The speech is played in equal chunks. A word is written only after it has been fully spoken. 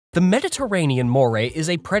The Mediterranean moray is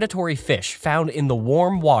a predatory fish found in the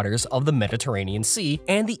warm waters of the Mediterranean Sea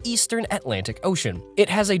and the eastern Atlantic Ocean. It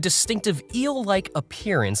has a distinctive eel-like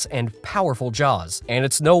appearance and powerful jaws, and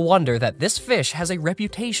it's no wonder that this fish has a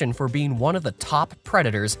reputation for being one of the top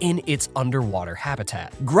predators in its underwater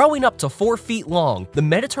habitat. Growing up to 4 feet long, the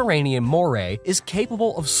Mediterranean moray is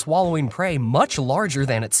capable of swallowing prey much larger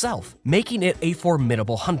than itself, making it a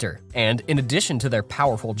formidable hunter. And in addition to their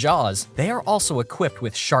powerful jaws, they are also equipped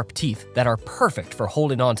with sharp teeth that are perfect for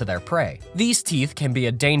holding on to their prey. These teeth can be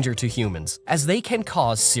a danger to humans, as they can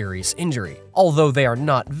cause serious injury. Although they are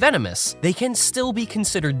not venomous, they can still be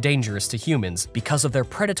considered dangerous to humans because of their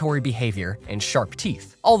predatory behavior and sharp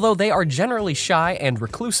teeth. Although they are generally shy and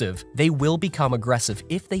reclusive, they will become aggressive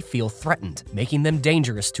if they feel threatened, making them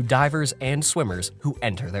dangerous to divers and swimmers who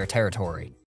enter their territory.